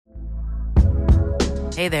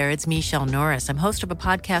Hey there, it's Michelle Norris. I'm host of a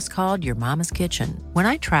podcast called Your Mama's Kitchen. When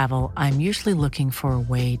I travel, I'm usually looking for a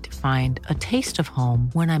way to find a taste of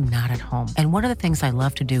home when I'm not at home. And one of the things I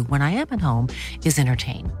love to do when I am at home is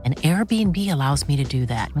entertain. And Airbnb allows me to do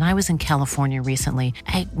that. When I was in California recently,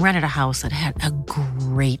 I rented a house that had a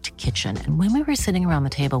great kitchen. And when we were sitting around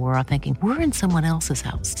the table, we were all thinking, we're in someone else's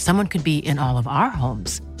house. Someone could be in all of our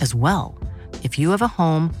homes as well. If you have a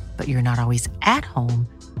home, but you're not always at home,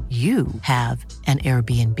 you have an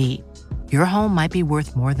Airbnb. Your home might be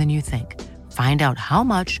worth more than you think. Find out how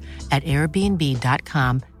much at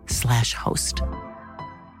airbnb.com/host.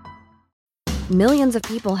 Millions of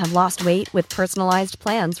people have lost weight with personalized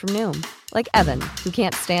plans from Noom. Like Evan, who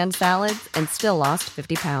can't stand salads and still lost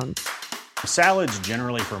 50 pounds. Salads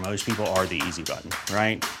generally for most people are the easy button,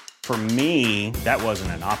 right? For me, that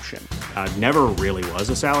wasn't an option. I never really was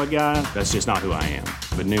a salad guy. That's just not who I am.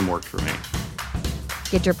 But Noom worked for me.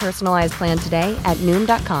 Get your personalized plan today at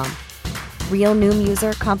Noom.com. Real Noom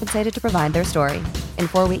user compensated to provide their story. In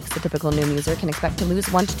 4 weeks, the typical Noom user can expect to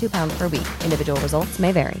lose 1 to 2 pounds per week. Individual results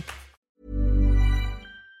may vary.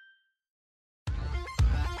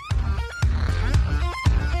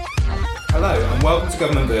 Hello and welcome to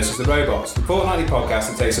Government vs. the Robots, the fortnightly podcast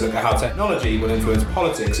that takes a look at how technology will influence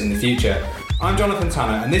politics in the future. I'm Jonathan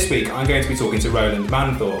Tanner, and this week I'm going to be talking to Roland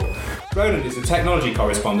Manthorpe. Roland is a technology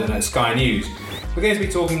correspondent at Sky News. We're going to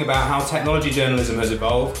be talking about how technology journalism has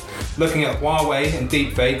evolved, looking at Huawei and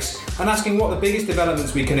deepfakes, and asking what the biggest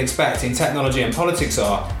developments we can expect in technology and politics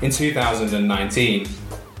are in 2019.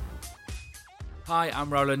 Hi, I'm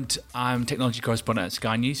Roland. I'm technology correspondent at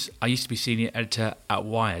Sky News. I used to be senior editor at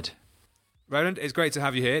Wired. Roland, it's great to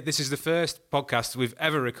have you here. This is the first podcast we've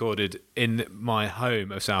ever recorded in my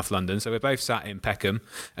home of South London. So we're both sat in Peckham.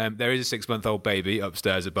 There is a 6-month-old baby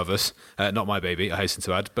upstairs above us. Not my baby, I hasten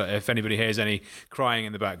to add. But if anybody hears any crying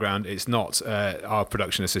in the background, it's not our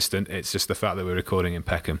production assistant. It's just the fact that we're recording in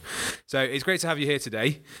Peckham. So it's great to have you here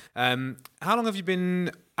today. How long have you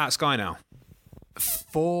been at Sky now?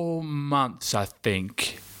 4 months, I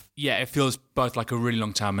think. Yeah, it feels both like a really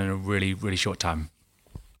long time and a really, really short time.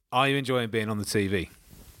 Are you enjoying being on the TV?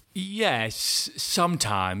 Yes,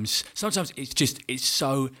 sometimes. Sometimes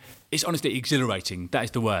it's honestly exhilarating. That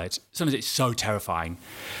is the word. Sometimes it's so terrifying.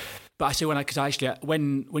 But I say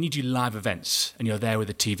when you do live events and you're there with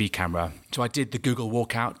a TV camera. So I did the Google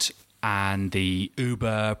walkout and the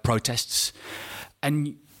Uber protests,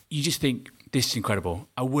 and you just think, this is incredible.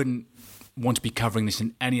 I wouldn't want to be covering this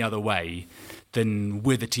in any other way than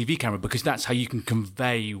with a TV camera, because that's how you can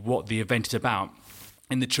convey what the event is about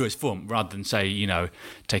in the truest form, rather than say,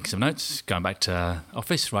 taking some notes, going back to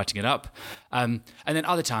office, writing it up. And then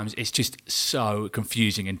other times it's just so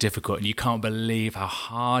confusing and difficult, and you can't believe how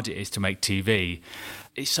hard it is to make TV.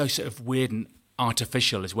 It's so sort of weird and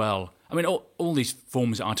artificial as well. I mean, all these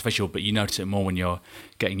forms are artificial, but you notice it more when you're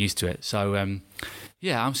getting used to it. So, I'm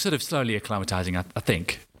sort of slowly acclimatizing, I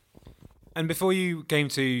think. And before you came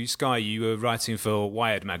to Sky, you were writing for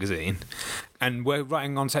Wired magazine, and were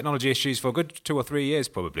writing on technology issues for a good 2 or 3 years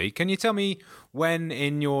probably. Can you tell me when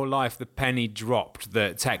in your life the penny dropped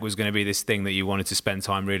that tech was going to be this thing that you wanted to spend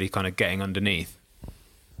time really kind of getting underneath?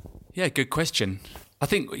 Yeah, good question. I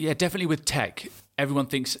think, definitely with tech, everyone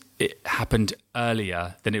thinks it happened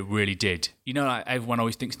earlier than it really did. Everyone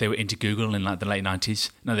always thinks they were into Google in the late 90s.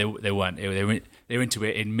 No, they weren't. They were into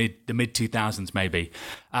it in the mid 2000s maybe.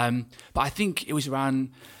 But I think it was around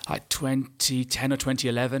 2010 or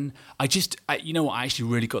 2011. I actually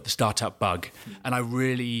really got the startup bug, and I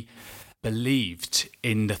really believed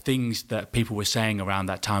in the things that people were saying around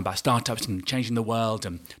that time about startups and changing the world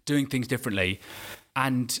and doing things differently.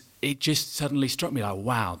 And it just suddenly struck me like,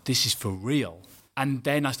 wow, this is for real. And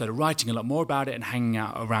then I started writing a lot more about it and hanging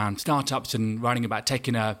out around startups and writing about tech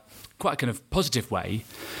in quite a kind of positive way.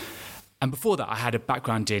 And before that, I had a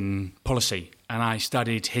background in policy, and I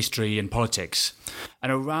studied history and politics. And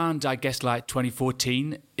around,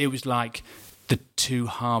 2014, it was like the two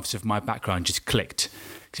halves of my background just clicked.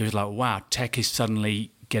 Because it was like, wow, tech is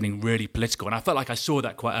suddenly getting really political. And I felt like I saw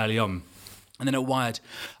that quite early on. And then at Wired,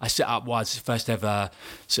 I set up Wired's first ever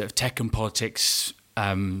sort of tech and politics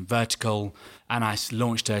vertical, and I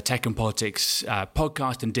launched a tech and politics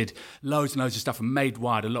podcast and did loads and loads of stuff and made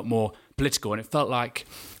Wired a lot more political. And it felt like,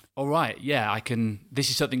 all right, I can.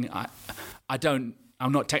 This is something I'm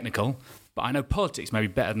not technical, but I know politics maybe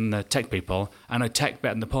better than the tech people. I know tech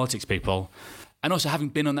better than the politics people. And also having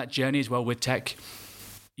been on that journey as well with tech,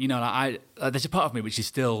 there's a part of me which is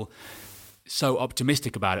still so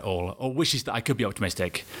optimistic about it all, or wishes that I could be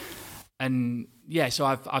optimistic. And so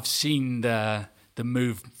I've seen the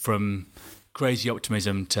move from crazy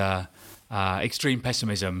optimism to extreme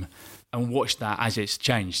pessimism, and watched that as it's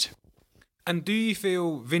changed. And do you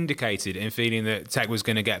feel vindicated in feeling that tech was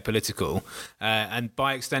going to get political? And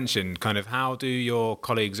by extension, kind of how do your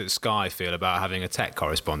colleagues at Sky feel about having a tech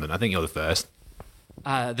correspondent? I think you're the first.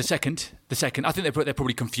 The second. I think they're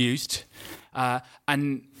probably confused,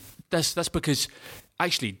 and that's because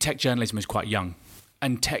actually tech journalism is quite young,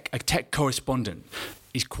 and a tech correspondent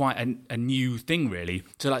is quite a new thing, really.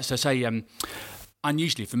 So say,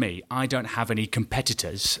 unusually for me, I don't have any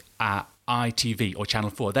competitors at ITV or Channel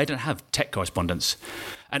 4. They don't have tech correspondents,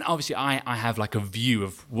 and obviously I have like a view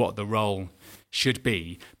of what the role should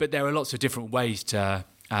be, but there are lots of different ways to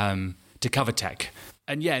cover tech.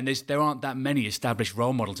 And yeah, and there aren't that many established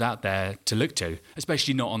role models out there to look to,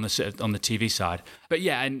 especially not on the TV side. But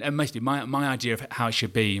yeah, and mostly my idea of how it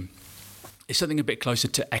should be is something a bit closer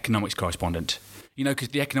to economics correspondent. You know, because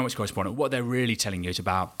the economics correspondent, what they're really telling you is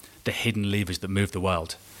about the hidden levers that move the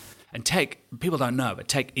world. And tech, people don't know, but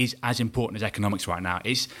tech is as important as economics right now.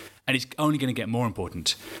 And it's only going to get more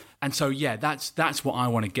important. And so yeah, that's what I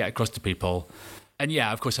want to get across to people. And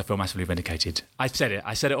yeah, of course, I feel massively vindicated. I said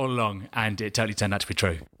it all along, and it totally turned out to be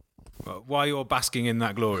true. Well, while you're basking in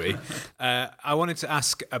that glory, I wanted to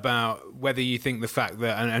ask about whether you think the fact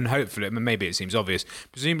that, and hopefully, maybe it seems obvious,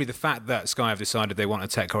 presumably the fact that Sky have decided they want a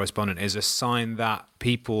tech correspondent is a sign that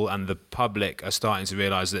people and the public are starting to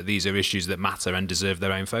realise that these are issues that matter and deserve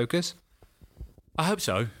their own focus? I hope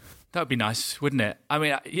so. That would be nice, wouldn't it? I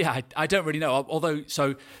mean, yeah, I don't really know. Although,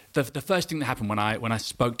 so the first thing that happened when I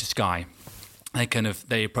spoke to Sky,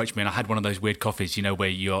 they approached me, and I had one of those weird coffees, you know, where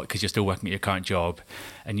because you're still working at your current job,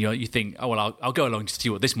 and you think, oh well, I'll go along to see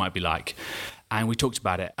what this might be like, and we talked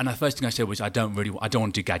about it. And the first thing I said was, I don't want to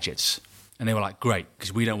do gadgets, and they were like, great,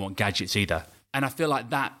 because we don't want gadgets either. And I feel like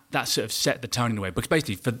that sort of set the tone in a way, because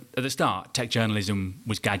basically at the start, tech journalism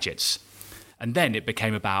was gadgets, and then it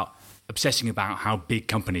became about obsessing about how big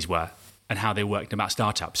companies were and how they worked, about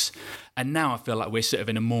startups, and now I feel like we're sort of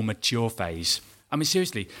in a more mature phase. I mean,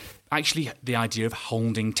 seriously, actually, the idea of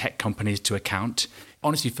holding tech companies to account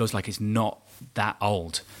honestly feels like it's not that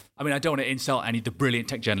old. I mean, I don't want to insult any of the brilliant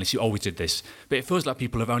tech journalists who always did this, but it feels like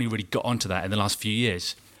people have only really got onto that in the last few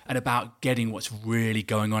years, and about getting what's really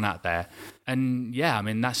going on out there. And yeah, I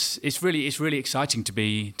mean, it's really exciting to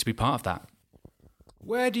be part of that.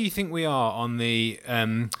 Where do you think we are on the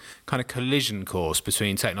kind of collision course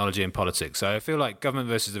between technology and politics? So I feel like Government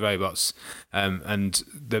versus the Robots and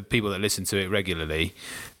the people that listen to it regularly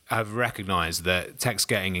have recognised that tech's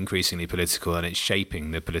getting increasingly political and it's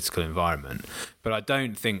shaping the political environment. But I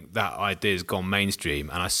don't think that idea's gone mainstream,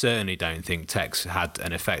 and I certainly don't think tech's had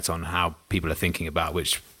an effect on how people are thinking about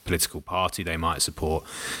which political party they might support.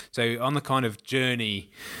 So on the kind of journey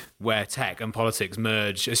where tech and politics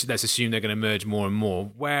merge, let's assume they're going to merge more and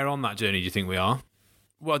more, where on that journey do you think we are?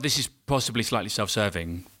 Well, this is possibly slightly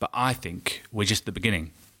self-serving, but I think we're just at the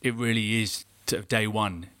beginning. It really is sort of day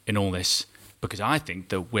one in all this, because I think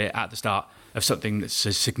that we're at the start of something that's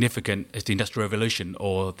as significant as the Industrial Revolution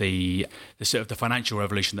or the sort of the financial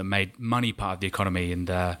revolution that made money part of the economy in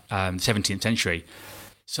the 17th century.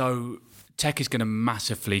 So tech is going to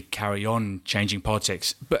massively carry on changing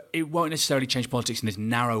politics, but it won't necessarily change politics in this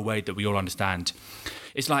narrow way that we all understand.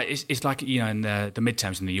 It's like you know, in the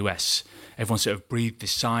midterms in the US, everyone sort of breathed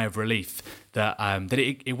this sigh of relief that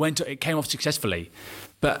it came off successfully,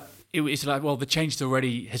 but it's like, well, the change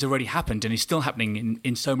has already happened, and it's still happening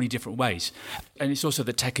in so many different ways. And it's also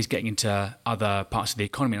that tech is getting into other parts of the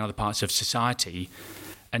economy and other parts of society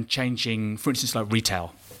and changing, for instance, like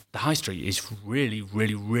retail. The high street is really,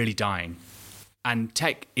 really, really dying. And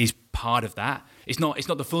tech is part of that. It's not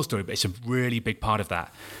the full story, but it's a really big part of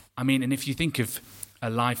that. I mean, and if you think of a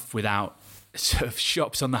life without sort of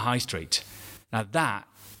shops on the high street, now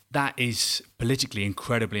that is politically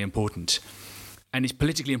incredibly important. And it's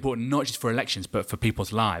politically important not just for elections, but for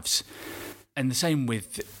people's lives. And the same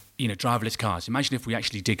with, you know, driverless cars. Imagine if we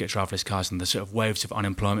actually did get driverless cars and the sort of waves of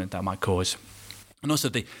unemployment that might cause. And also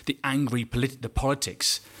the angry the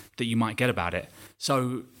politics that you might get about it.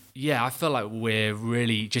 So, yeah, I feel like we're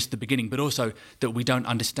really just at the beginning, but also that we don't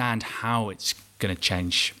understand how it's going to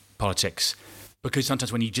change politics. Because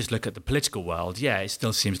sometimes when you just look at the political world, yeah, it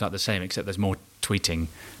still seems like the same, except there's more tweeting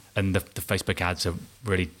and the Facebook ads are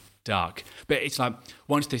really dark. But it's like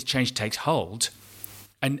once this change takes hold,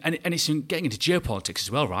 and it's getting into geopolitics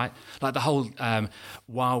as well, right? Like the whole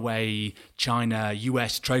Huawei, China,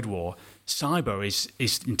 US trade war, cyber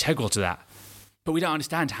is integral to that. But we don't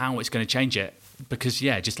understand how it's going to change it because,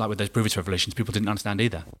 yeah, just like with those previous revolutions, people didn't understand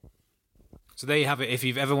either. So there you have it. If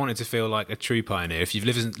you've ever wanted to feel like a true pioneer, if you've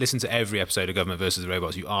listened to every episode of Government versus the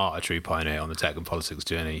Robots, you are a true pioneer on the tech and politics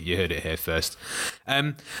journey. You heard it here first.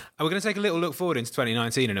 And we're going to take a little look forward into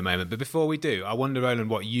 2019 in a moment. But before we do, I wonder,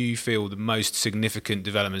 Roland, what you feel the most significant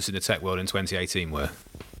developments in the tech world in 2018 were.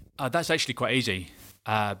 That's actually quite easy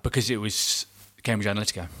because it was Cambridge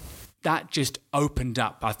Analytica. That just opened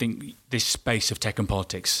up, I think, this space of tech and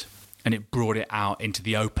politics, and it brought it out into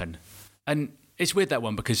the open. And it's weird, that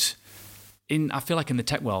one, because I feel like in the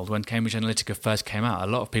tech world, when Cambridge Analytica first came out,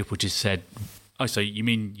 a lot of people just said, oh, so you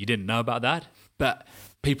mean you didn't know about that? But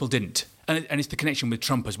people didn't. And it's the connection with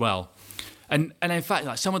Trump as well. And in fact,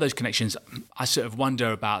 like some of those connections, I sort of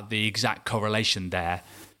wonder about the exact correlation there.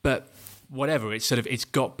 But whatever, it's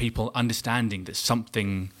got people understanding that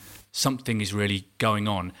something is really going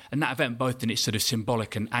on. And that event, both in its sort of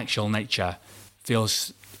symbolic and actual nature,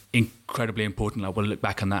 feels incredibly important. Like we'll look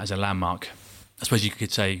back on that as a landmark. I suppose you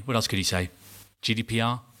could say, what else could you say?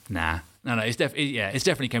 GDPR? Nah. No, it's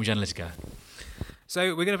definitely Cambridge Analytica.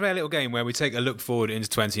 So we're going to play a little game where we take a look forward into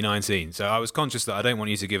 2019. So I was conscious that I don't want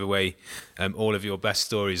you to give away all of your best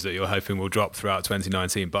stories that you're hoping will drop throughout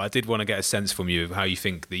 2019, but I did want to get a sense from you of how you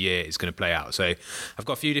think the year is going to play out. So I've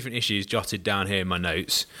got a few different issues jotted down here in my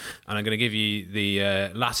notes, and I'm going to give you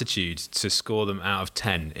the latitude to score them out of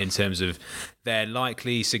 10 in terms of their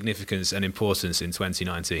likely significance and importance in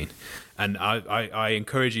 2019. And I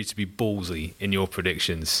encourage you to be ballsy in your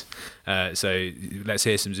predictions. So let's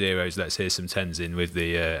hear some zeros, let's hear some tens in with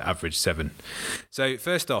the average 7. So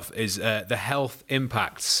first off is the health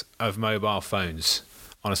impacts of mobile phones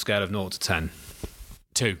on a scale of 0 to 10.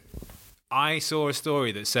 2. I saw a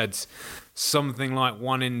story that said something like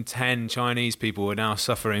 1 in 10 Chinese people are now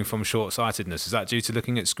suffering from short-sightedness. Is that due to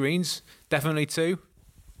looking at screens? Definitely 2.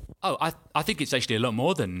 Oh, I think it's actually a lot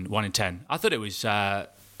more than 1 in 10. I thought it was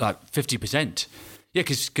like 50%. Yeah,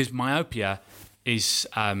 because myopia is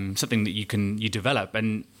something that you develop,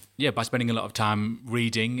 and yeah, by spending a lot of time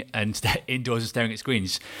reading and indoors and staring at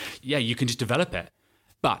screens, yeah, you can just develop it.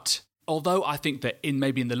 But although I think that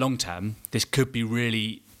maybe in the long term, this could be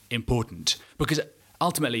really important, because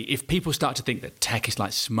ultimately, if people start to think that tech is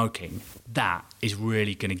like smoking, that is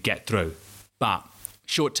really going to get through. But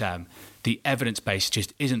short term, the evidence base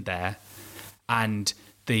just isn't there, and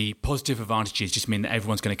the positive advantages just mean that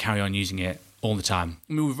everyone's going to carry on using it all the time.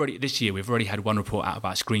 I mean, this year we've already had one report out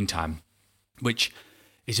about screen time, which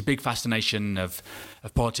is a big fascination of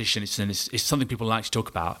politicians, and it's something people like to talk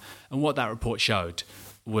about. And what that report showed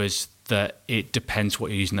was that it depends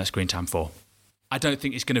what you're using that screen time for. I don't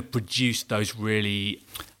think it's going to produce those really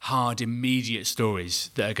hard, immediate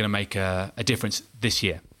stories that are going to make a difference this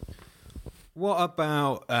year. What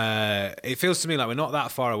about, it feels to me like we're not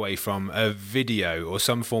that far away from a video or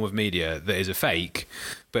some form of media that is a fake,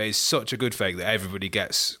 but it's such a good fake that everybody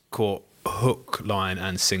gets caught hook, line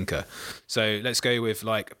and sinker. So let's go with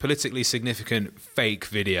like politically significant fake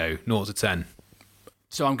video, 0 to 10.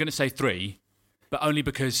 So I'm going to say 3, but only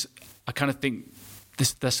because I kind of think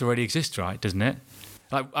this already exists, right? Doesn't it?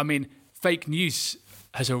 Like, I mean, fake news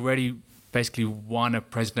has already basically won a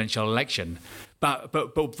presidential election. But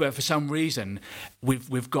for some reason,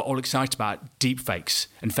 we've got all excited about deep fakes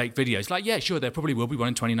and fake videos. Like, yeah, sure, there probably will be one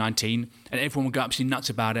in 2019, and everyone will go absolutely nuts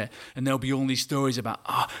about it, and there'll be all these stories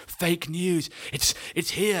about fake news. It's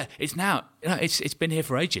here, it's now. You know, it's been here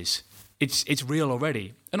for ages. It's real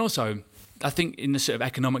already. And also, I think in the sort of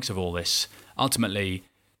economics of all this, ultimately,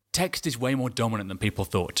 text is way more dominant than people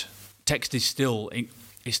thought. Text is still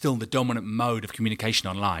the dominant mode of communication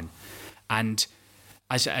online, and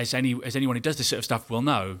as anyone who does this sort of stuff will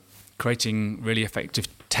know, creating really effective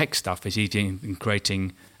text stuff is easier than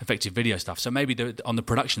creating effective video stuff. So maybe on the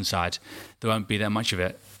production side, there won't be that much of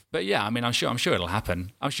it. But yeah, I mean, I'm sure it'll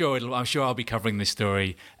happen. I'm sure I'll be covering this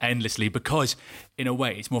story endlessly, because in a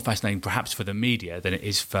way, it's more fascinating perhaps for the media than it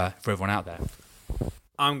is for everyone out there.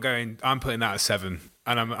 I'm putting that at 7,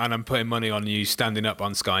 and I'm putting money on you standing up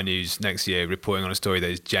on Sky News next year, reporting on a story that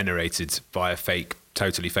is generated by a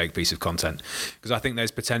totally fake piece of content, because I think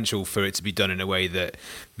there's potential for it to be done in a way that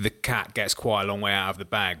the cat gets quite a long way out of the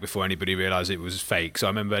bag before anybody realised it was fake. So I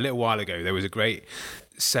remember a little while ago there was a great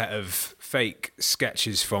set of fake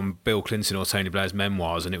sketches from Bill Clinton or Tony Blair's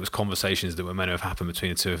memoirs, and it was conversations that were meant to have happened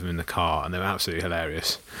between the two of them in the car, and they were absolutely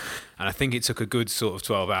hilarious. And I think it took a good sort of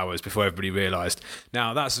 12 hours before everybody realised.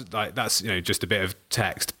 Now that's just a bit of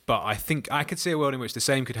text, but I think I could see a world in which the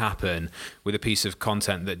same could happen with a piece of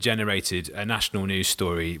content that generated a national news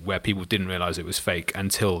story where people didn't realise it was fake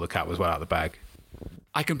until the cat was well out of the bag.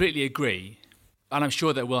 I completely agree, and I'm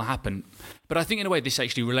sure that will happen. But I think in a way this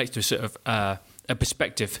actually relates to a sort of a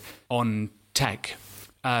perspective on tech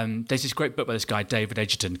There's this great book by this guy, David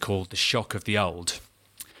Edgerton, called The Shock of the Old.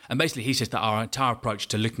 And basically he says that our entire approach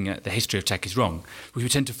to looking at the history of tech is wrong. We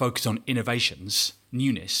tend to focus on innovations,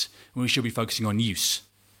 newness, when we should be focusing on use.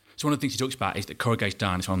 So one of the things he talks about is that corrugated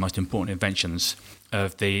iron is one of the most important inventions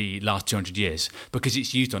of the last 200 years because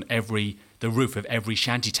it's used on the roof of every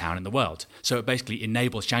shantytown in the world. So it basically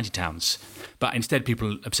enables shantytowns. But instead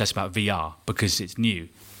people obsess about VR because it's new.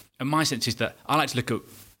 And my sense is that I like to look at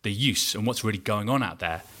the use and what's really going on out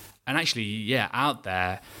there. And actually, out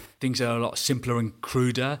there, things are a lot simpler and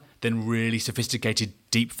cruder than really sophisticated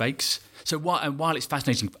deep fakes. So while it's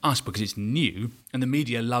fascinating for us because it's new and the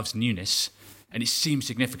media loves newness and it seems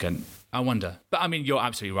significant, I wonder. But I mean, you're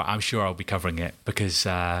absolutely right. I'm sure I'll be covering it because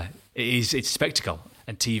it's a spectacle.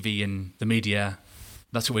 And TV and the media,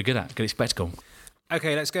 that's what we're good at, good at spectacle.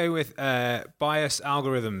 Okay, let's go with biased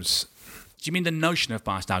algorithms. Do you mean the notion of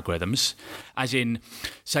biased algorithms? As in,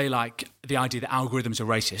 say, like the idea that algorithms are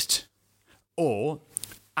racist? Or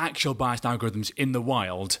actual biased algorithms in the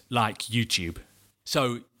wild, like YouTube?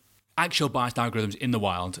 So, actual biased algorithms in the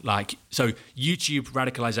wild, so YouTube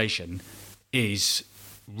radicalization is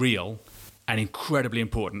real and incredibly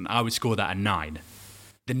important. I would score that a 9.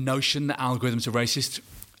 The notion that algorithms are racist,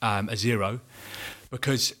 a 0.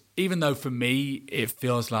 Because even though for me it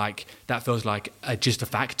feels like just a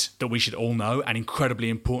fact that we should all know and incredibly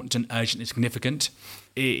important and urgent and significant,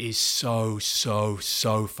 it is so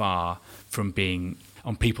far from being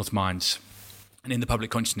on people's minds and in the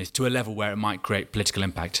public consciousness to a level where it might create political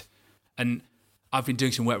impact. And I've been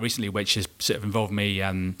doing some work recently which has sort of involved me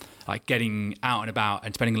getting out and about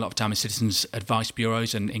and spending a lot of time in citizens' advice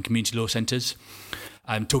bureaus and in community law centres,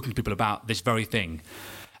 talking to people about this very thing.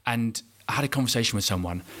 And I had a conversation with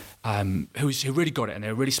someone who really got it, and they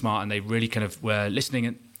were really smart, and they really kind of were listening.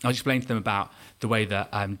 And I was explaining to them about the way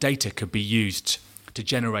that data could be used to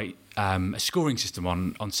generate a scoring system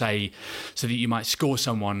on say, so that you might score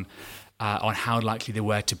someone on how likely they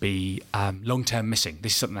were to be long-term missing.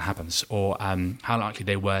 This is something that happens, or how likely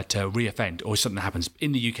they were to reoffend, or something that happens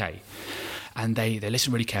in the UK. And they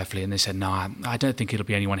listened really carefully, and they said, no, I don't think it'll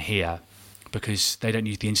be anyone here because they don't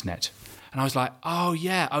use the internet. And I was like, oh,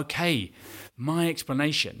 yeah, okay. My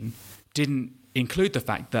explanation didn't include the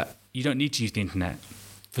fact that you don't need to use the internet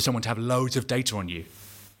for someone to have loads of data on you,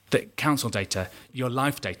 that council data, your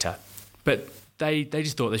life data. But they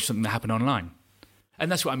just thought there's something that happened online. And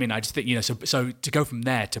that's what I mean. I just think, so to go from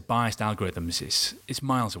there to biased algorithms, it's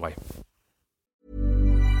miles away.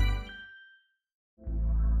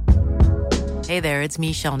 Hey there, it's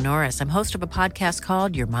Michelle Norris. I'm host of a podcast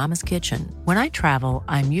called Your Mama's Kitchen. When I travel,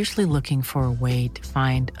 I'm usually looking for a way to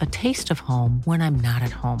find a taste of home when I'm not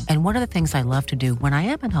at home. And one of the things I love to do when I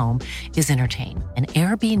am at home is entertain. And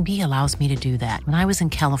Airbnb allows me to do that. When I was in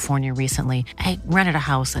California recently, I rented a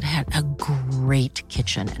house that had a great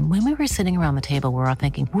kitchen. And when we were sitting around the table, we were all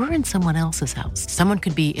thinking, we're in someone else's house. Someone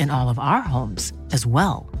could be in all of our homes as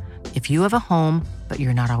well. If you have a home, but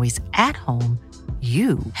you're not always at home,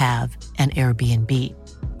 you have an Airbnb.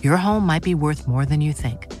 Your home might be worth more than you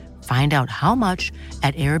think. Find out how much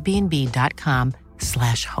at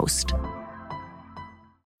airbnb.com/host.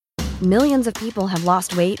 Millions of people have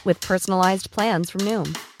lost weight with personalized plans from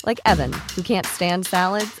Noom. Like Evan, who can't stand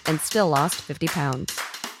salads and still lost 50 pounds.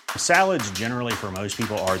 Salads generally for most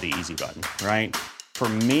people are the easy button, right? For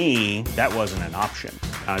me, that wasn't an option.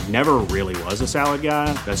 I never really was a salad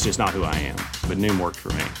guy. That's just not who I am. But Noom worked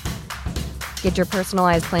for me. Get your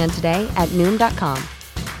personalized plan today at Noom.com.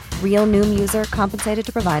 Real Noom user compensated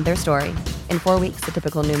to provide their story. In 4 weeks, the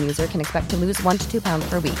typical Noom user can expect to lose 1 to 2 pounds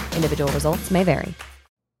per week. Individual results may vary.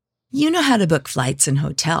 You know how to book flights and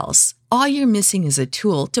hotels. All you're missing is a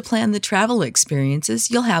tool to plan the travel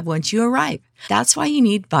experiences you'll have once you arrive. That's why you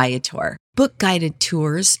need Viator. Book guided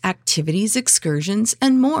tours, activities, excursions,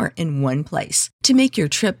 and more in one place to make your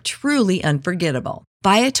trip truly unforgettable.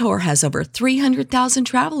 Viator has over 300,000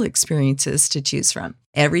 travel experiences to choose from.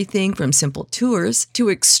 Everything from simple tours to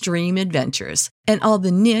extreme adventures and all the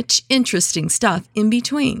niche, interesting stuff in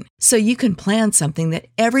between. So you can plan something that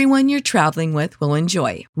everyone you're traveling with will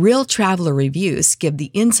enjoy. Real traveler reviews give the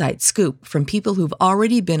inside scoop from people who've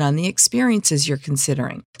already been on the experiences you're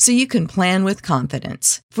considering. So you can plan with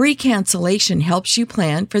confidence. Free cancellation helps you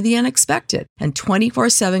plan for the unexpected. And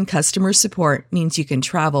 24/7 customer support means you can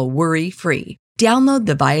travel worry-free. Download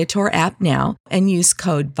the Viator app now and use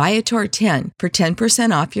code Viator10 for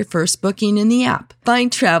 10% off your first booking in the app.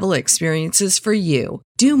 Find travel experiences for you.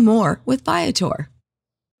 Do more with Viator.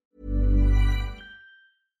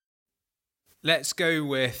 Let's go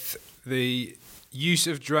with the use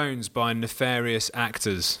of drones by nefarious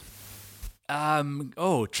actors.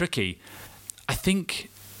 Tricky. I think,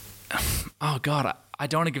 oh God, I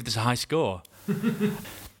don't want to give this a high score.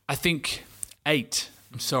 I think 8.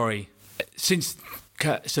 I'm sorry. Since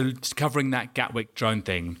covering that Gatwick drone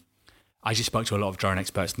thing, I just spoke to a lot of drone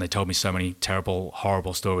experts and they told me so many terrible,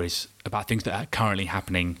 horrible stories about things that are currently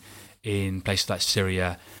happening in places like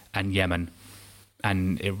Syria and Yemen.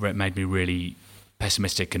 And it made me really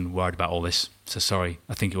pessimistic and worried about all this. So sorry,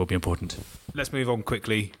 I think it will be important. Let's move on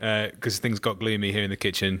quickly because things got gloomy here in the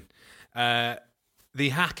kitchen. The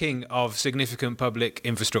hacking of significant public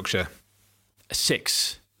infrastructure.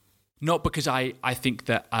 6. Not because I think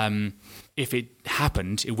that if it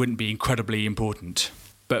happened, it wouldn't be incredibly important,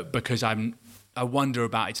 but because I wonder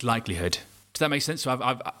about its likelihood. Does that make sense? So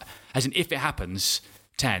I've as in, if it happens,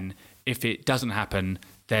 10. If it doesn't happen,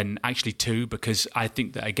 then actually 2, because I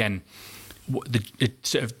think that, again, the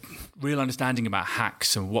sort of real understanding about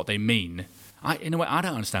hacks and what they mean, in a way, I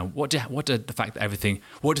don't understand. What does the fact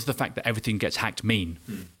that everything gets hacked mean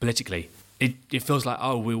politically? It feels like,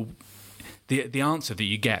 the answer that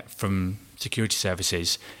you get from security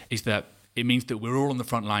services is that it means that we're all on the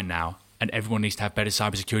front line now and everyone needs to have better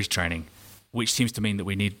cybersecurity training, which seems to mean that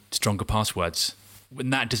we need stronger passwords.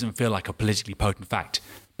 And that doesn't feel like a politically potent fact.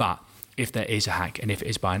 But if there is a hack and if it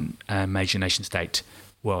is by a major nation state,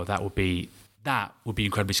 well, that would be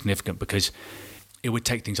incredibly significant because it would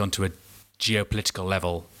take things onto a geopolitical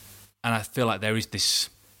level. And I feel like there is this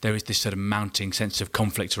sort of mounting sense of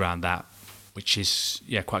conflict around that, which is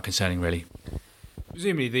quite concerning, really.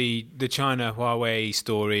 Presumably the China Huawei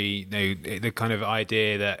story, the kind of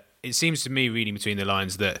idea that it seems to me, reading between the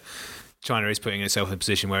lines, that China is putting itself in a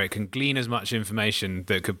position where it can glean as much information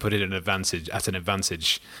that could put it at an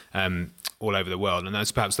advantage all over the world.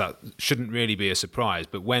 And perhaps that shouldn't really be a surprise.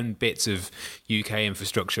 But when bits of UK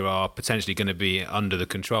infrastructure are potentially going to be under the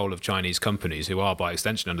control of Chinese companies, who are by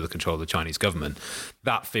extension under the control of the Chinese government,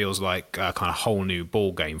 that feels like a kind of whole new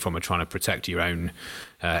ball game from trying to protect your own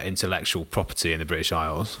intellectual property in the British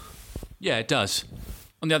Isles. Yeah, it does.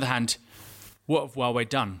 On the other hand, what have Huawei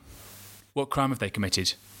done? What crime have they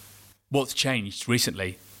committed? What's changed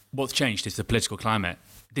recently? What's changed is the political climate.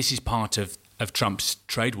 This is part of Trump's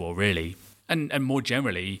trade war, really. And more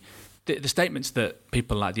generally, the statements that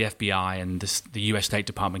people like the FBI and the US State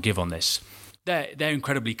Department give on this, they're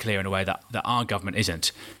incredibly clear in a way that our government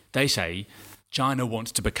isn't. They say China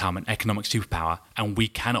wants to become an economic superpower and we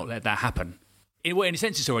cannot let that happen. In a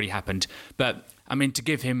sense, it's already happened. But, I mean, to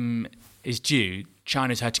give him his due,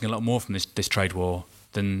 China's hurting a lot more from this trade war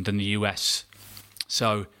than the US.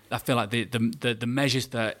 So I feel like the measures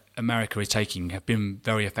that America is taking have been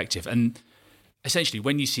very effective. And essentially,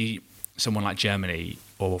 when you see someone like Germany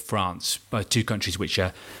or France, both two countries which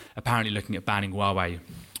are apparently looking at banning Huawei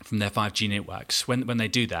from their 5G networks, when they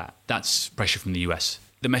do that, that's pressure from the US.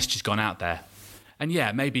 The message has gone out there. And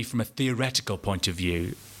maybe from a theoretical point of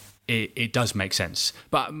view, it does make sense.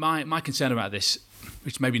 But my concern about this,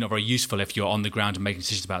 which may be not very useful if you're on the ground and making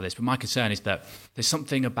decisions about this, but my concern is that there's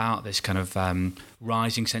something about this kind of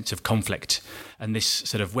rising sense of conflict and this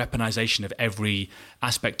sort of weaponization of every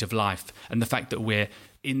aspect of life, and the fact that we're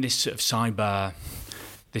in this sort of cyber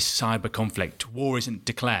conflict. War isn't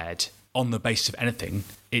declared on the basis of anything.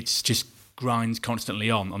 It's just grinds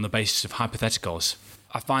constantly on the basis of hypotheticals.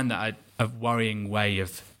 I find that a worrying way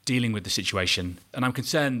of dealing with the situation, and I'm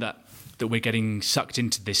concerned that we're getting sucked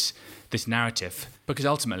into this narrative, because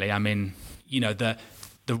ultimately, I mean,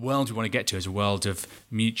 the world we want to get to is a world of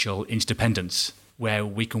mutual interdependence where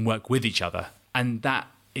we can work with each other, and that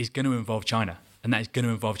is going to involve China, and that is going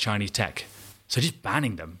to involve Chinese tech. So just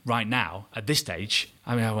banning them right now at this stage,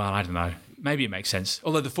 I mean, well, I don't know. Maybe it makes sense.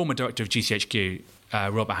 Although the former director of GCHQ,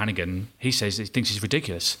 Robert Hannigan, he says he thinks it's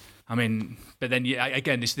ridiculous. I mean, but then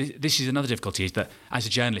again, this is another difficulty, is that as a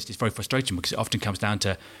journalist, it's very frustrating because it often comes down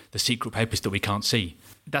to the secret papers that we can't see.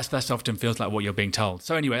 That's often feels like what you're being told.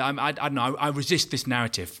 So anyway, I don't know. I resist this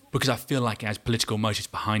narrative because I feel like it has political motives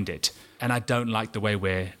behind it, and I don't like the way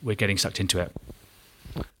we're getting sucked into it.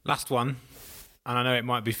 Last one, and I know it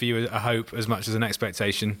might be for you a hope as much as an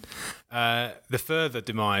expectation. The further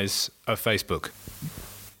demise of Facebook.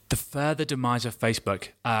 The further demise of Facebook.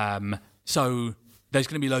 So there's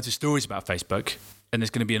going to be loads of stories about Facebook, and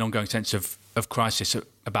there's going to be an ongoing sense of crisis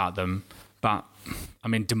about them. But, I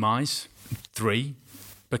mean, demise, 3,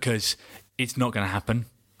 because it's not going to happen.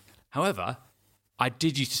 However, I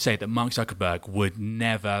did used to say that Mark Zuckerberg would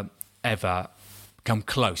never, ever come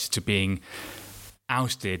close to being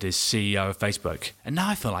ousted as CEO of Facebook. And now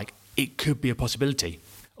I feel like it could be a possibility.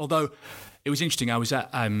 Although, it was interesting, I was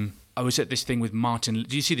at this thing with Martin.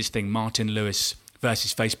 Did you see this thing, Martin Lewis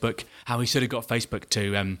versus Facebook, how he sort of got Facebook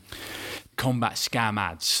to combat scam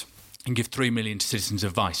ads and give 3 million to Citizens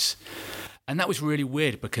Advice. And that was really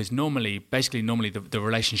weird because normally the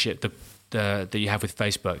relationship that you have with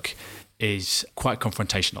Facebook is quite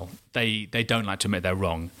confrontational. They don't like to admit they're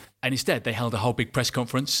wrong. And instead, they held a whole big press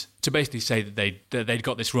conference to basically say that they'd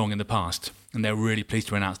got this wrong in the past, and they were really pleased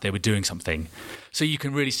to announce they were doing something. So you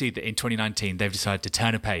can really see that in 2019, they've decided to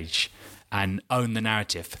turn a page and own the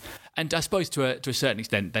narrative. And I suppose to a certain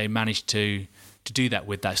extent, they managed to do that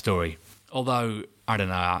with that story. Although, I don't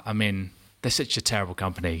know, I mean, they're such a terrible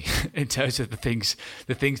company in terms of the things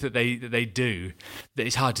that they do, that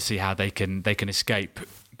it's hard to see how they can escape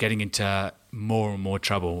getting into more and more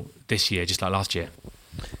trouble this year, just like last year.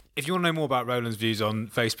 If you want to know more about Roland's views on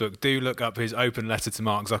Facebook, do look up his open letter to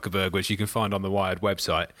Mark Zuckerberg, which you can find on the Wired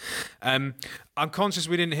website. I'm conscious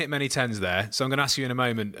we didn't hit many 10s there, so I'm going to ask you in a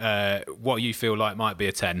moment what you feel like might be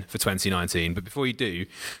a 10 for 2019. But before you do,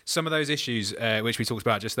 some of those issues which we talked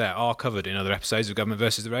about just there are covered in other episodes of Government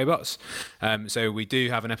versus the Robots. So we do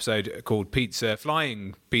have an episode called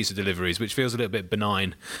Flying Pizza Deliveries, which feels a little bit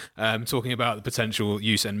benign, talking about the potential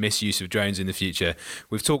use and misuse of drones in the future.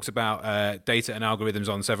 We've talked about data and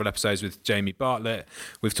algorithms on several episodes with Jamie Bartlett.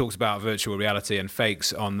 We've talked about virtual reality and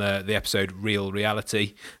fakes on the episode Real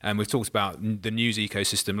Reality. And we've talked about the news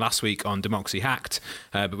ecosystem last week on Democracy Hacked,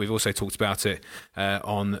 but we've also talked about it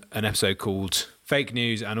on an episode called Fake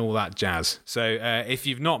News and All That Jazz. So if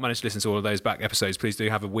you've not managed to listen to all of those back episodes, please do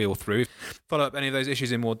have a wheel through. Follow up any of those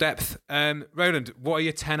issues in more depth. Roland, what are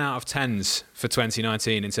your 10 out of 10s for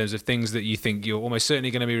 2019 in terms of things that you think you're almost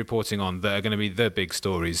certainly going to be reporting on that are going to be the big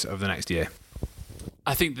stories of the next year?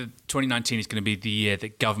 I think that 2019 is going to be the year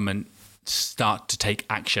that government start to take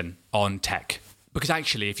action on tech. Because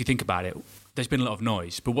actually, if you think about it, there's been a lot of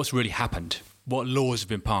noise, but what's really happened? What laws have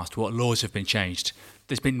been passed? What laws have been changed?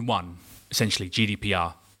 There's been one, essentially,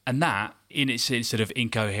 GDPR. And that, in its sort of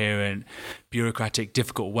incoherent, bureaucratic,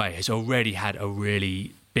 difficult way, has already had a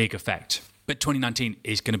really big effect. But 2019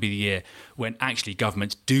 is going to be the year when actually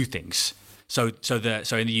governments do things. So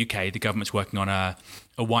in the UK, the government's working on a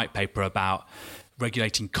white paper about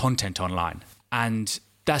regulating content online. And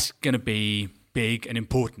that's going to be big and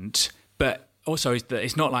important, but also,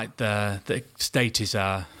 it's not like the state is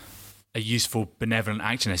a useful, benevolent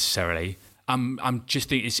actor necessarily. I'm just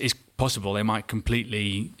thinking it's possible they might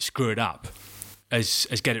completely screw it up as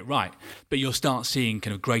get it right. But you'll start seeing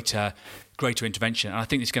kind of greater intervention, and I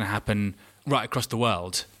think it's going to happen right across the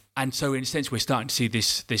world. And so, in a sense, we're starting to see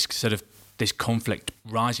this conflict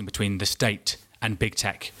rising between the state and big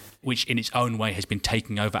tech, which in its own way has been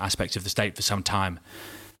taking over aspects of the state for some time.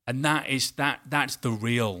 And that's the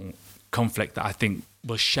real conflict that I think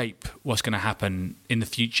will shape what's going to happen in the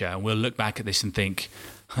future. And we'll look back at this and think,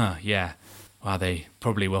 they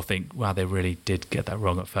probably will think, wow, they really did get that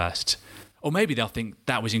wrong at first. Or maybe they'll think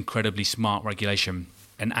that was incredibly smart regulation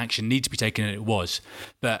and action needs to be taken, and it was.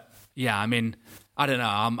 But yeah, I mean, I don't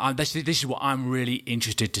know. This is what I'm really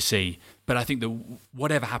interested to see. But I think that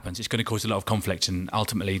whatever happens, it's going to cause a lot of conflict, and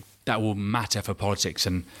ultimately that will matter for politics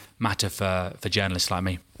and matter for journalists like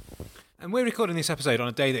me. And we're recording this episode on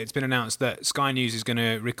a day that it's been announced that Sky News is going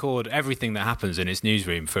to record everything that happens in its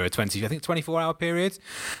newsroom for a 24-hour period.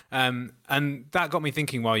 And that got me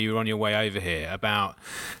thinking while you were on your way over here about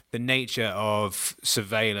the nature of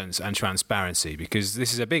surveillance and transparency, because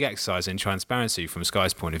this is a big exercise in transparency from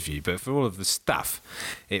Sky's point of view. But for all of the staff,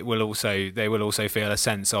 they will also feel a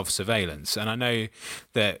sense of surveillance. And I know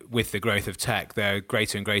that with the growth of tech, there are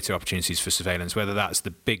greater and greater opportunities for surveillance, whether that's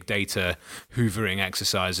the big data hoovering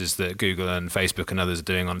exercises that Google and Facebook and others are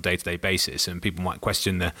doing on a day-to-day basis. And people might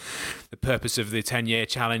question the purpose of the 10-year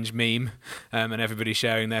challenge meme and everybody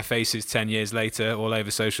sharing their faces 10 years later all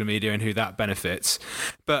over social media and who that benefits.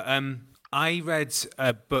 But I read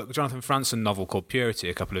a book, Jonathan Franzen novel called Purity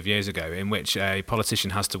a couple of years ago, in which a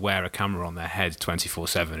politician has to wear a camera on their head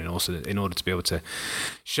 24/7 in order to be able to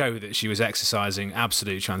show that she was exercising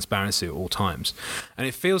absolute transparency at all times. And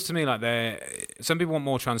it feels to me like some people want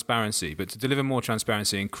more transparency, but to deliver more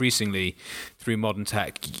transparency increasingly through modern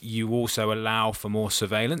tech, you also allow for more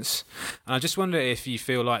surveillance. And I just wonder if you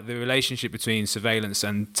feel like the relationship between surveillance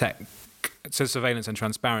and tech, so surveillance and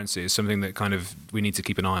transparency, is something that kind of we need to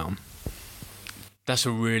keep an eye on. That's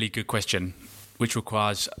a really good question, which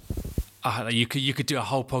requires you could do a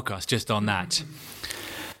whole podcast just on that.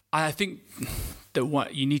 I think that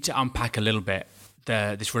what you need to unpack a little bit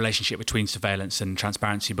this relationship between surveillance and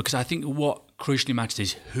transparency, because I think what crucially matters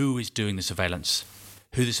is who is doing the surveillance,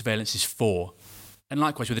 who the surveillance is for, and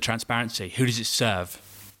likewise with the transparency, who does it serve?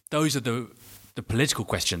 Those are the political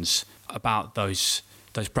questions about those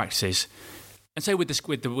practices. And so with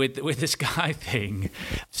the Sky thing,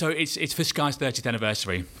 so it's for Sky's 30th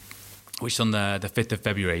anniversary, which is on the 5th of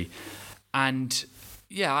February, and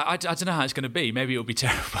Yeah, I don't know how it's going to be. Maybe it'll be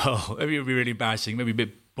terrible. Maybe it'll be really embarrassing. Maybe a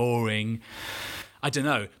bit boring. I don't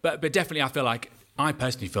know. But definitely I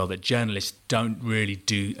personally feel that journalists don't really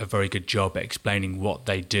do a very good job at explaining what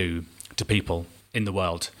they do to people in the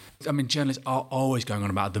world. I mean, journalists are always going on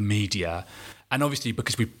about the media. And obviously,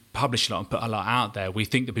 because we publish a lot and put a lot out there, we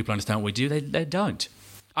think that people understand what we do. They don't.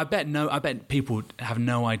 I bet people have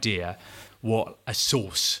no idea what a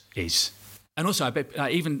source is. And also, I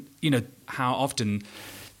bet even, how often,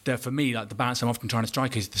 for me, the balance I'm often trying to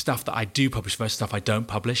strike is the stuff that I do publish versus stuff I don't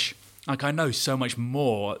publish. Like, I know so much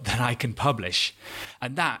more than I can publish.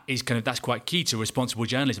 And that's quite key to responsible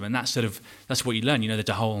journalism. And that's what you learn. There's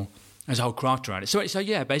a whole craft around it. So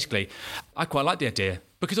yeah, basically, I quite like the idea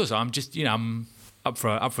because also I'm just, I'm up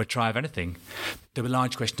for a try of anything. There were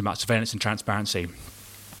large questions about surveillance and transparency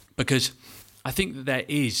because I think that there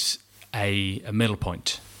is a middle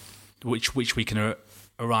point which we can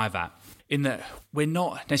arrive at, in that we're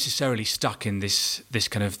not necessarily stuck in this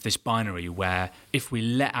binary where if we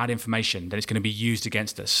let out information, then it's going to be used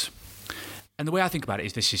against us. And the way I think about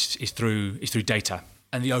it is through data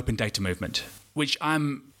and the open data movement, which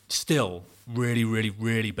I'm still really, really,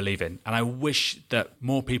 really believe in. And I wish that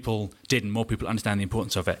more people did and more people understand the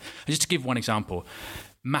importance of it. And just to give one example,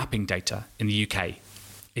 mapping data in the UK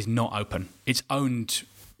is not open. It's owned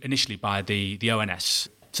initially by the ONS.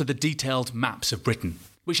 So the detailed maps of Britain,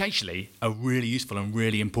 which actually are really useful and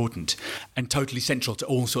really important and totally central to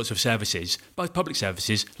all sorts of services, both public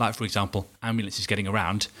services, like, for example, ambulances getting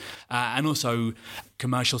around, and also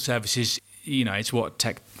commercial services. It's what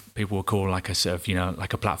tech people will call like a sort of,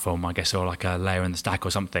 like a platform, I guess, or like a layer in the stack or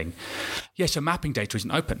something. Yeah, so mapping data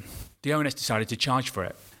isn't open. The ONS decided to charge for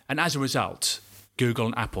it. And as a result, Google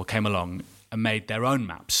and Apple came along and made their own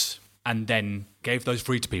maps and then gave those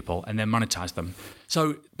free to people and then monetized them.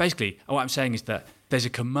 So basically, what I'm saying is that there's a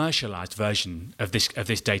commercialized version of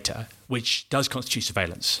this data which does constitute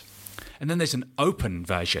surveillance. And then there's an open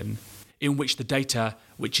version in which the data,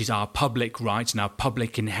 which is our public rights and our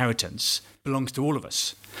public inheritance, belongs to all of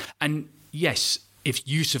us. And yes, if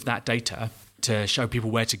use of that data to show people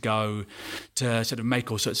where to go, to sort of make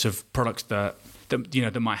all sorts of products that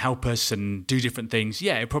might help us and do different things,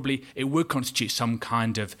 yeah, it would constitute some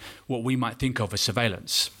kind of what we might think of as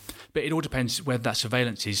surveillance. But it all depends whether that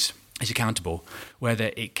surveillance is accountable,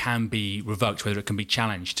 whether it can be revoked, whether it can be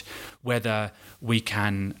challenged, whether we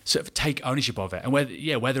can sort of take ownership of it, and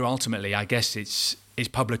whether ultimately, I guess, it's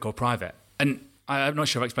public or private. And I'm not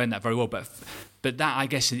sure I've explained that very well, but that, I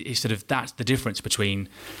guess, is sort of, that's the difference between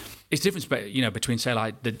say,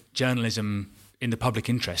 like, the journalism in the public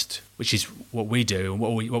interest, which is what we do and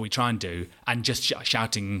what we try and do, and just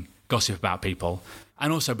shouting gossip about people,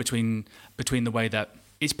 and also between the way that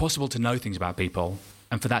it's possible to know things about people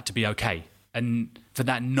and for that to be okay, and for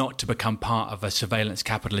that not to become part of a surveillance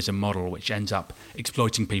capitalism model which ends up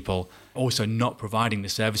exploiting people, also not providing the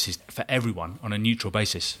services for everyone on a neutral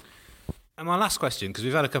basis. And my last question, because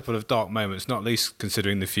we've had a couple of dark moments, not least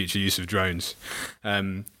considering the future use of drones.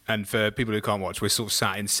 And for people who can't watch, we're sort of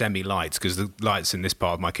sat in semi-lights because the lights in this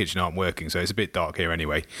part of my kitchen aren't working, so it's a bit dark here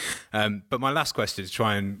anyway. But my last question is to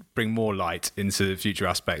try and bring more light into the future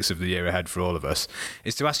aspects of the year ahead for all of us,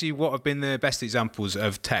 is to ask you what have been the best examples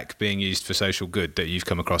of tech being used for social good that you've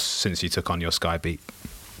come across since you took on your Sky beat?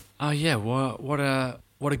 Oh yeah, what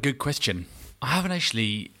a good question.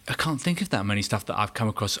 I can't think of that many stuff that I've come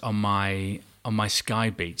across on my Sky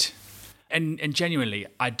beat. And genuinely,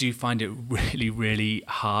 I do find it really, really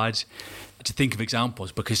hard to think of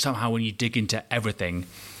examples, because somehow when you dig into everything,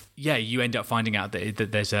 yeah, you end up finding out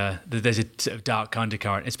that there's a sort of dark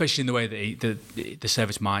undercurrent, especially in the way that the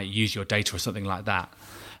service might use your data or something like that.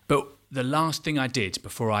 But the last thing I did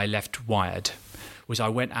before I left Wired was I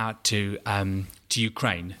went out to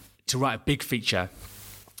Ukraine to write a big feature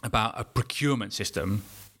about a procurement system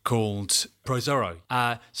called Prozorro.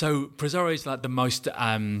 So Prozorro is like the most...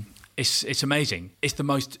 It's amazing. It's the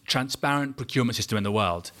most transparent procurement system in the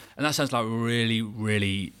world. And that sounds like really,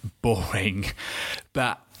 really boring.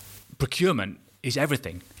 But procurement is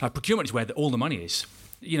everything. Like, procurement is where all the money is.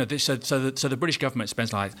 So the British government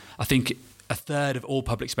spends, like, I think, a third of all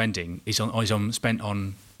public spending is spent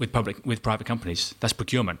with private companies. That's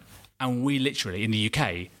procurement. And we literally, in the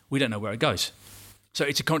UK, we don't know where it goes. So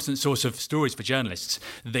it's a constant source of stories for journalists.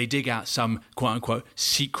 They dig out some quote-unquote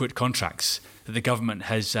secret contracts that the government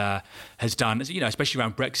has done, especially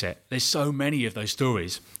around Brexit. There's so many of those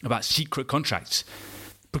stories about secret contracts.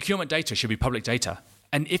 Procurement data should be public data.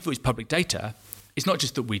 And if it was public data, it's not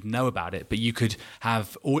just that we'd know about it, but you could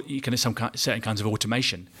have certain kinds of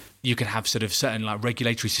automation. You could have sort of certain like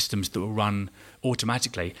regulatory systems that will run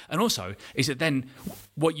automatically. And also is that then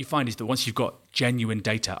what you find is that once you've got genuine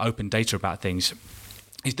data, open data about things,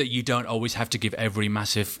 is that you don't always have to give every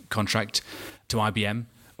massive contract to IBM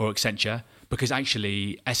or Accenture, because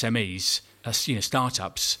actually SMEs,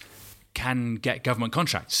 startups, can get government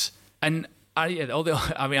contracts. And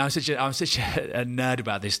I'm such a nerd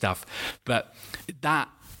about this stuff, but that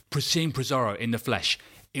seeing Prosaro in the flesh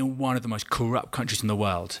in one of the most corrupt countries in the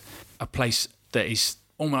world, a place that is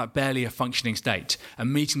almost like barely a functioning state,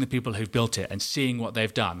 and meeting the people who've built it and seeing what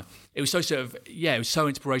they've done, it was it was so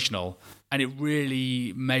inspirational, and it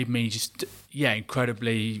really made me just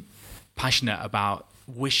incredibly passionate about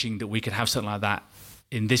wishing that we could have something like that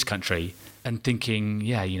in this country, and thinking,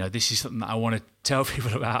 this is something that I want to tell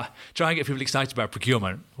people about, try and get people excited about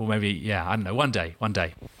procurement, or maybe, I don't know, one day.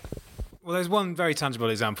 Well, there's one very tangible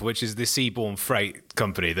example, which is the Seabourn Freight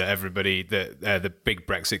Company that the big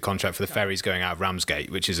Brexit contract for the ferries going out of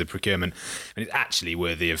Ramsgate, which is a procurement, and it's actually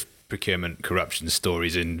worthy of procurement corruption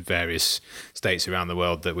stories in various states around the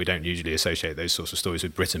world that we don't usually associate those sorts of stories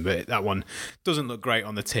with Britain. But that one doesn't look great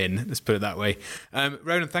on the tin, let's put it that way.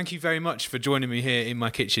 Roland, thank you very much for joining me here in my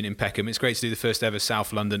kitchen in Peckham. It's great to do the first ever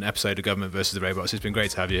South London episode of Government versus the Robots. It's been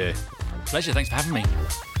great to have you here. Pleasure, thanks for having me.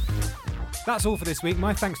 That's all for this week.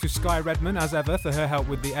 My thanks to Sky Redman, as ever, for her help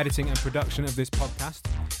with the editing and production of this podcast.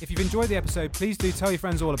 If you've enjoyed the episode, please do tell your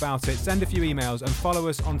friends all about it, send a few emails, and follow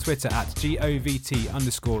us on Twitter at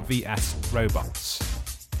GOVT_VS_robots.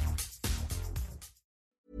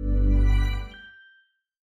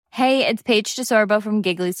 Hey, it's Paige DeSorbo from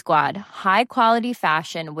Giggly Squad. High quality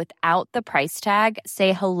fashion without the price tag.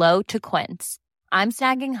 Say hello to Quince. I'm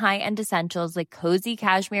snagging high-end essentials like cozy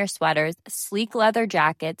cashmere sweaters, sleek leather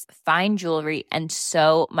jackets, fine jewelry, and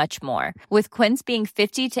so much more. With Quince being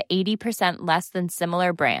 50 to 80% less than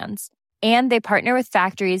similar brands. And they partner with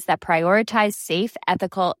factories that prioritize safe,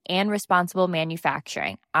 ethical, and responsible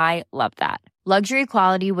manufacturing. I love that. Luxury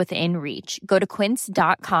quality within reach. Go to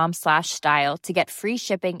quince.com/style to get free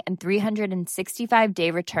shipping and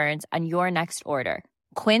 365-day returns on your next order.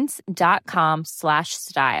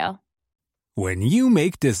 Quince.com/style. When you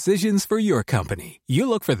make decisions for your company, you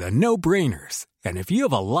look for the no-brainers. And if you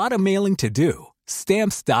have a lot of mailing to do,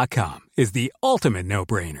 Stamps.com is the ultimate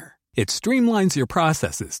no-brainer. It streamlines your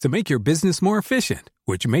processes to make your business more efficient,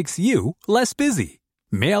 which makes you less busy.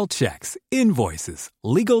 Mail checks, invoices,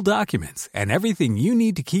 legal documents, and everything you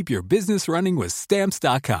need to keep your business running with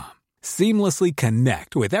Stamps.com. Seamlessly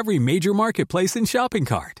connect with every major marketplace and shopping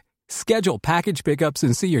cart. Schedule package pickups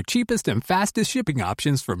and see your cheapest and fastest shipping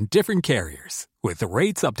options from different carriers, with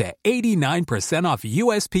rates up to 89% off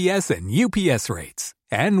USPS and UPS rates.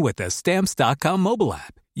 And with the Stamps.com mobile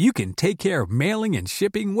app, you can take care of mailing and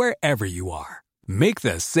shipping wherever you are. Make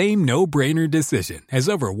the same no-brainer decision as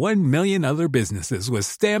over 1 million other businesses with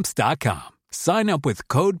Stamps.com. Sign up with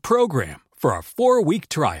code PROGRAM for a 4-week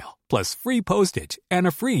trial, plus free postage and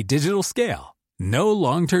a free digital scale. No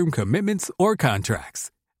long-term commitments or contracts.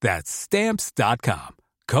 That's Stamps.com.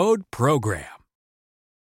 Code PROGRAM.